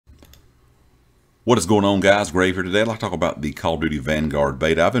What is going on, guys? Grave here today. I'd like to talk about the Call of Duty Vanguard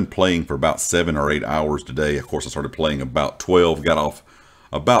beta. I've been playing for about 7 or 8 hours today. Of course, I started playing about 12, got off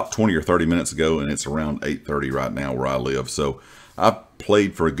about 20 or 30 minutes ago, and it's around 8:30 right now where I live. So I've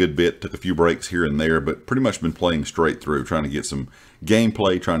played for a good bit, took a few breaks here and there, but pretty much been playing straight through, trying to get some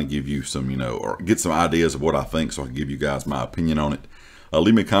gameplay, trying to give you some, or get some ideas of what I think so I can give you guys my opinion on it.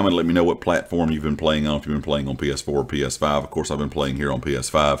 Leave me a comment, let me know what platform you've been playing on, if you've been playing on PS4 or PS5. Of course, I've been playing here on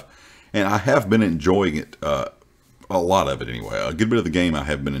PS5. And I have been enjoying it, a lot of it anyway. A good bit of the game I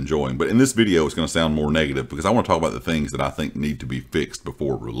have been enjoying. But in this video, it's going to sound more negative because I want to talk about the things that I think need to be fixed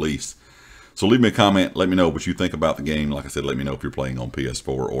before release. So leave me a comment. Let me know what you think about the game. Like I said, let me know if you're playing on PS4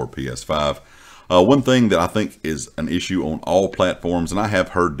 or PS5. One thing that I think is an issue on all platforms, and I have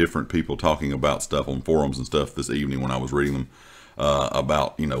heard different people talking about stuff on forums and stuff this evening when I was reading them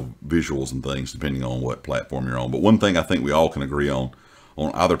about, visuals and things depending on what platform you're on. But one thing I think we all can agree on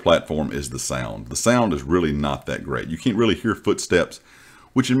either platform is the sound. The sound is really not that great. You can't really hear footsteps,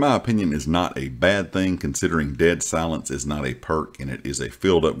 which in my opinion is not a bad thing considering dead silence is not a perk and it is a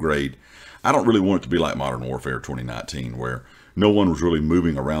field upgrade. I don't really want it to be like Modern Warfare 2019 where no one was really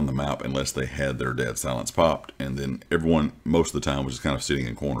moving around the map unless they had their dead silence popped, and then everyone most of the time was just kind of sitting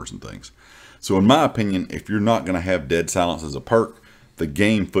in corners and things. So in my opinion, if you're not going to have dead silence as a perk, the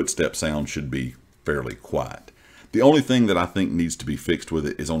game footstep sound should be fairly quiet. The only thing that I think needs to be fixed with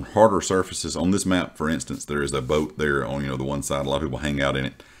it is on harder surfaces. On this map, for instance, there is a boat there on the one side. A lot of people hang out in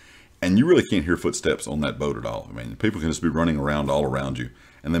it, and you really can't hear footsteps on that boat at all. I mean, people can just be running around all around you,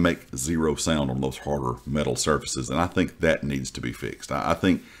 and they make zero sound on those harder metal surfaces, and I think that needs to be fixed. I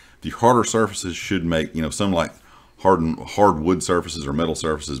think the harder surfaces should make, some like hard wood surfaces or metal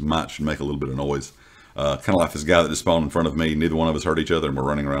surfaces should make a little bit of noise. Kind of like this guy that just spawned in front of me. Neither one of us heard each other, and we're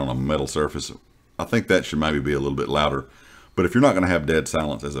running around on a metal surface. I think that should maybe be a little bit louder. But if you're not going to have dead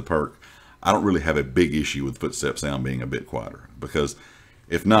silence as a perk, I don't really have a big issue with footstep sound being a bit quieter. Because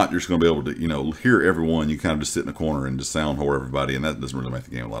if not, you're just going to be able to, hear everyone. You kind of just sit in a corner and just sound whore everybody. And that doesn't really make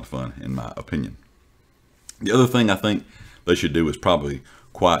the game a lot of fun, in my opinion. The other thing I think they should do is probably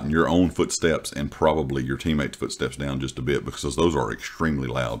quieten your own footsteps and probably your teammates' footsteps down just a bit, because those are extremely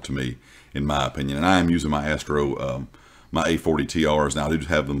loud to me, in my opinion. And I am using my Astro, my A40 TRs. Now I do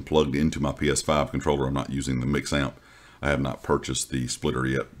have them plugged into my PS5 controller. I'm not using the mix amp. I have not purchased the splitter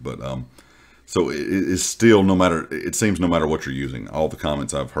yet, but so it is still, it seems no matter what you're using, all the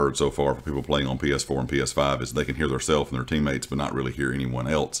comments I've heard so far from people playing on PS4 and PS5 is they can hear themselves and their teammates but not really hear anyone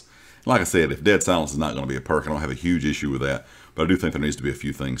else. Like I said, if dead silence is not going to be a perk, I don't have a huge issue with that, but I do think there needs to be a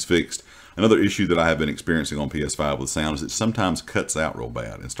few things fixed. Another issue that I have been experiencing on PS5 with sound is it sometimes cuts out real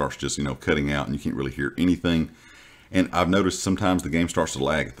bad and starts just, cutting out, and you can't really hear anything. And I've noticed sometimes the game starts to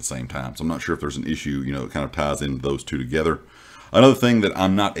lag at the same time. So I'm not sure if there's an issue, it kind of ties into those two together. Another thing that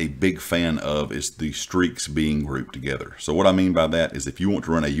I'm not a big fan of is the streaks being grouped together. So what I mean by that is if you want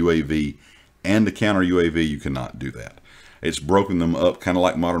to run a UAV and a counter UAV, you cannot do that. It's broken them up kind of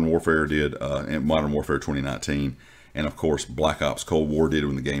like Modern Warfare did in Modern Warfare 2019. And of course, Black Ops Cold War did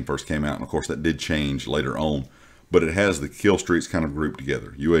when the game first came out. And of course, that did change later on. But it has the kill streaks kind of grouped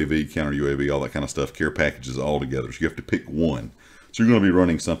together. UAV, counter UAV, all that kind of stuff, care packages all together. So you have to pick one. So you're going to be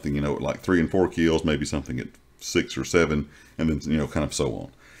running something, at like 3 and 4 kills, maybe something at 6 or 7, and then, kind of so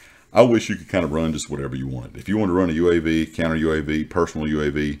on. I wish you could kind of run just whatever you wanted. If you want to run a UAV, counter UAV, personal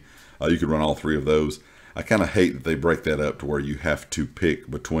UAV, you could run all 3 of those. I kind of hate that they break that up to where you have to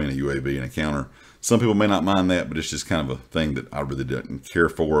pick between a UAV and a counter. Some people may not mind that, but it's just kind of a thing that I really didn't care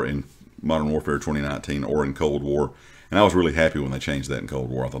for in Modern Warfare 2019 or in Cold War, and I was really happy when they changed that in Cold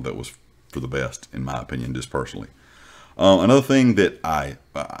War. I thought that was for the best, in my opinion, just personally. Another thing that I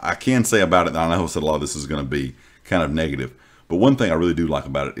can say about it, I know I said a lot of this is going to be kind of negative, but one thing I really do like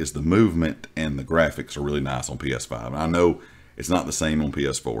about it is the movement and the graphics are really nice on PS5. And I know it's not the same on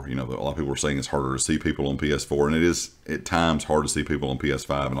PS4. A lot of people are saying it's harder to see people on PS4, and it is at times hard to see people on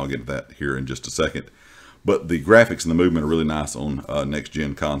PS5, and I'll get to that here in just a second. But the graphics and the movement are really nice on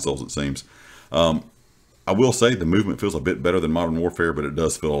next-gen consoles, it seems. I will say the movement feels a bit better than Modern Warfare, but it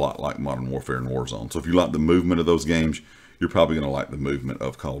does feel a lot like Modern Warfare and Warzone. So if you like the movement of those games, you're probably going to like the movement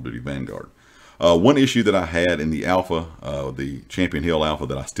of Call of Duty Vanguard. One issue that I had in the alpha, the Champion Hill alpha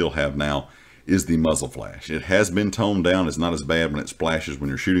that I still have now, is the muzzle flash. It has been toned down. It's not as bad when it splashes when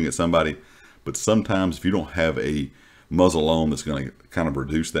you're shooting at somebody, but sometimes if you don't have a muzzle on that's going to kind of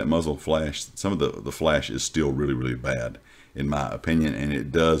reduce that muzzle flash, some of the flash is still really, really bad, in my opinion, and it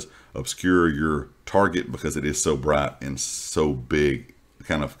does obscure your target because it is so bright and so big,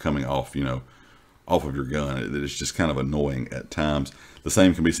 kind of coming off, off of your gun. It's just kind of annoying at times. The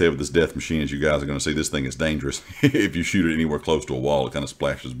same can be said with this death machine, as you guys are going to see. This thing is dangerous. If you shoot it anywhere close to a wall, it kind of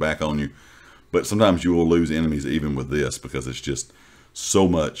splashes back on you. But sometimes you will lose enemies even with this because it's just so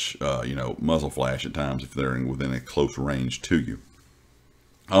much, you know, muzzle flash at times if they're within a close range to you.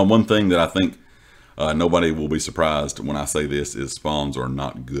 One thing that I think nobody will be surprised when I say this is spawns are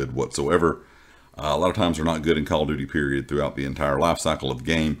not good whatsoever. A lot of times they're not good in Call of Duty period throughout the entire life cycle of the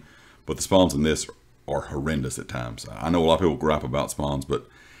game, but the spawns in this are horrendous at times. I know a lot of people gripe about spawns, but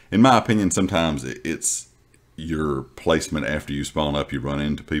in my opinion, sometimes it's your placement after you spawn up, you run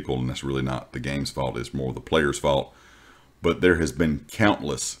into people, and that's really not the game's fault. It's more the player's fault. But there has been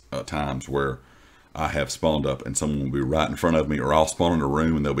countless times where I have spawned up and someone will be right in front of me, or I'll spawn in a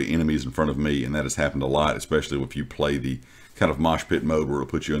room and there'll be enemies in front of me, and that has happened a lot, especially if you play the kind of mosh pit mode where it'll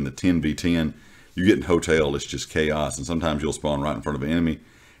put you in the 10v10. You get in Hotel, it's just chaos, and sometimes you'll spawn right in front of an enemy,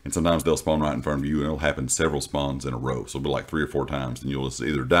 and sometimes they'll spawn right in front of you, and it'll happen several spawns in a row. So it'll be like 3 or 4 times, and you'll just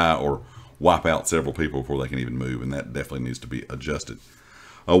either die or wipe out several people before they can even move, and that definitely needs to be adjusted.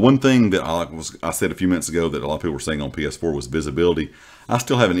 One thing that I said a few minutes ago that a lot of people were saying on PS4 was visibility. I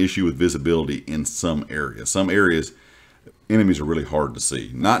still have an issue with visibility in some areas. Some areas, enemies are really hard to see.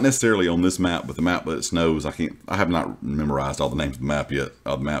 Not necessarily on this map, but the map that it snows. I have not memorized all the names of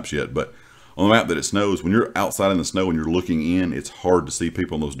the maps yet, but on the map that it snows, when you're outside in the snow and you're looking in, it's hard to see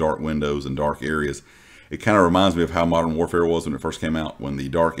people in those dark windows and dark areas. It kind of reminds me of how Modern Warfare was when it first came out, when the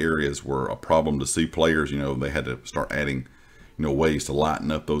dark areas were a problem to see players. You know, they had to start adding, you know, ways to lighten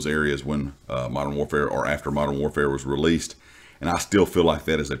up those areas when Modern Warfare, or after Modern Warfare was released. And I still feel like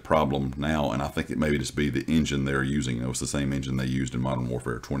that is a problem now, and I think it may just be the engine they're using. You know, it's the same engine they used in Modern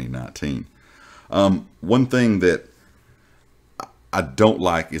Warfare 2019. One thing that I don't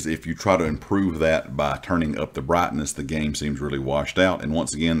like is if you try to improve that by turning up the brightness, the game seems really washed out. And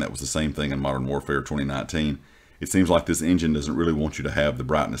once again, that was the same thing in Modern Warfare 2019. It seems like this engine doesn't really want you to have the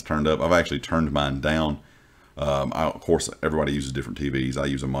brightness turned up. I've actually turned mine down. Of course, everybody uses different TVs. I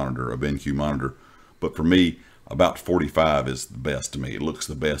use a monitor, a BenQ monitor. But for me, about 45 is the best to me. It looks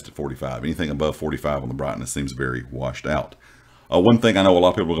the best at 45. Anything above 45 on the brightness seems very washed out. One thing I know a lot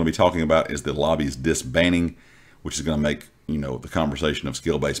of people are going to be talking about is the lobbies disbanding, which is going to make, you know, the conversation of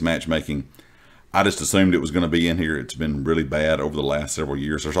skill-based matchmaking. I just assumed it was going to be in here. It's been really bad over the last several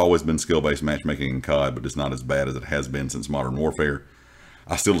years. There's always been skill-based matchmaking in COD, but it's not as bad as it has been since Modern Warfare.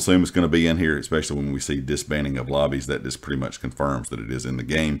 I still assume it's going to be in here, especially when we see disbanding of lobbies. That just pretty much confirms that it is in the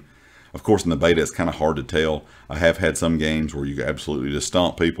game. Of course, in the beta, it's kind of hard to tell. I have had some games where you absolutely just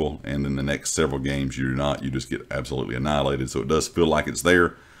stomp people, and in the next several games you do not. You just get absolutely annihilated. So it does feel like it's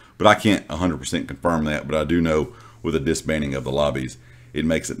there, but I can't 100% confirm that. But I do know with the disbanding of the lobbies, it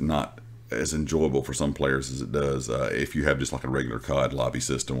makes it not as enjoyable for some players as it does if you have just like a regular COD lobby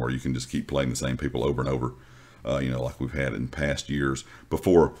system where you can just keep playing the same people over and over, you know, like we've had in past years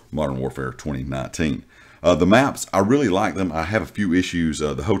before Modern Warfare 2019. The maps, I really like them. I have a few issues.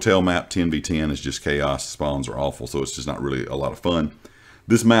 The hotel map 10v10 is just chaos. Spawns are awful, so it's just not really a lot of fun.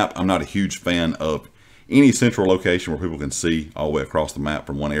 This map, I'm not a huge fan of any central location where people can see all the way across the map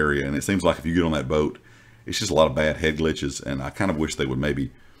from one area. And it seems like if you get on that boat, it's just a lot of bad head glitches. And I kind of wish they would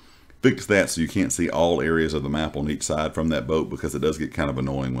maybe fix that so you can't see all areas of the map on each side from that boat, because it does get kind of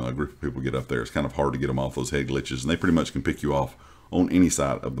annoying when a group of people get up there. It's kind of hard to get them off those head glitches, and they pretty much can pick you off on any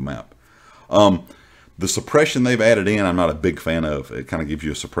side of the map. The suppression they've added in, I'm not a big fan of. It kind of gives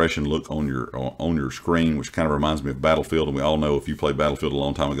you a suppression look on your screen, which kind of reminds me of Battlefield. And we all know if you played Battlefield a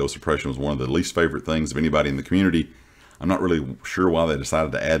long time ago, suppression was one of the least favorite things of anybody in the community. I'm not really sure why they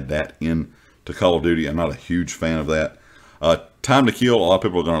decided to add that in to Call of Duty. I'm not a huge fan of that. Time to kill, a lot of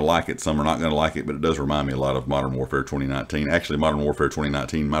people are going to like it. Some are not going to like it, but it does remind me a lot of Modern Warfare 2019. Actually, Modern Warfare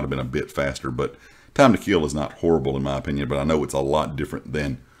 2019 might have been a bit faster, but time to kill is not horrible in my opinion, but I know it's a lot different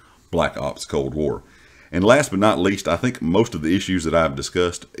than Black Ops Cold War. And last but not least, I think most of the issues that I've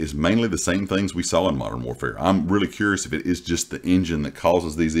discussed is mainly the same things we saw in Modern Warfare. I'm really curious if it is just the engine that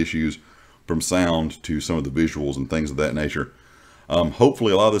causes these issues, from sound to some of the visuals and things of that nature.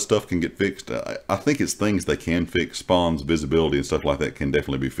 Hopefully a lot of this stuff can get fixed. I think it's things they can fix. Spawns, visibility, and stuff like that can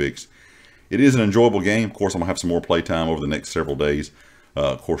definitely be fixed. It is an enjoyable game. Of course, I'm going to have some more playtime over the next several days.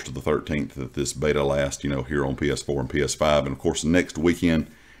 Of course, to the 13th that this beta lasts, you know, here on PS4 and PS5. And of course, next weekend,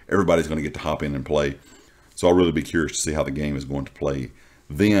 everybody's going to get to hop in and play. So I'll really be curious to see how the game is going to play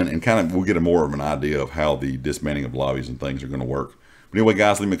then, and kind of we'll get more of an idea of how the disbanding of lobbies and things are going to work. But anyway,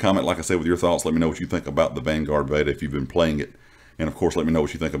 guys, leave me a comment, like I said, with your thoughts. Let me know what you think about the Vanguard beta if you've been playing it. And of course, let me know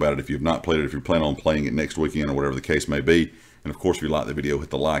what you think about it if you've not played it, if you're planning on playing it next weekend or whatever the case may be. And of course, if you like the video, hit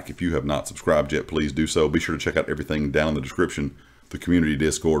the like. If you have not subscribed yet, please do so. Be sure to check out everything down in the description, the community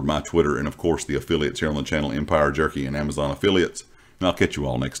Discord, my Twitter, and of course the affiliates here on the channel, Empire Jerky and Amazon affiliates. And I'll catch you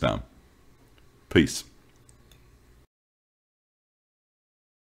all next time. Peace.